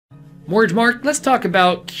Mortgage Mark, let's talk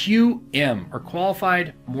about QM, or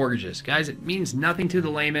qualified mortgages. Guys, it means nothing to the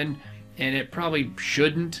layman, and it probably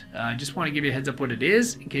shouldn't. I just want to give you a heads up what it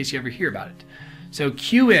is in case you ever hear about it. So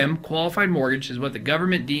QM, qualified mortgage, is what the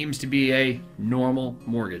government deems to be a normal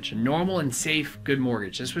mortgage, a normal and safe, good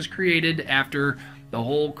mortgage. This was created after the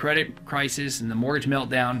whole credit crisis and the mortgage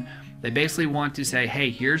meltdown. They basically want to say, hey,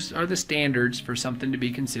 here's are the standards for something to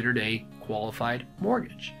be considered a qualified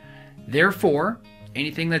mortgage. Therefore,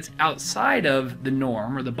 anything that's outside of the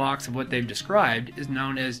norm or the box of what they've described is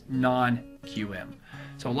known as non-QM.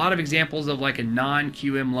 So a lot of examples of like a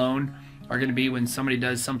non-QM loan are going to be when somebody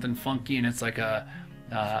does something funky and it's like a,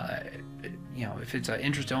 if it's an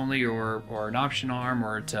interest only or an option arm,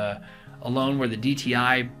 or it's a loan where the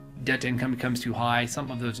DTI, debt to income, becomes too high,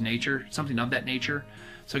 something of that nature.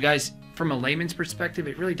 So guys, from a layman's perspective,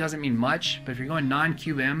 it really doesn't mean much, but if you're going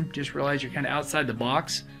non-QM, just realize you're kind of outside the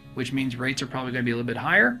box, which means rates are probably going to be a little bit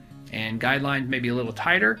higher and guidelines may be a little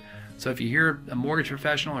tighter. So if you hear a mortgage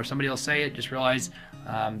professional or somebody else say it, just realize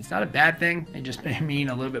it's not a bad thing. It just may mean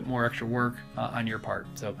a little bit more extra work on your part.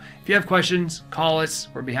 So if you have questions, call us.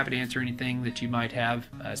 We'll be happy to answer anything that you might have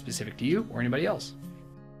specific to you or anybody else.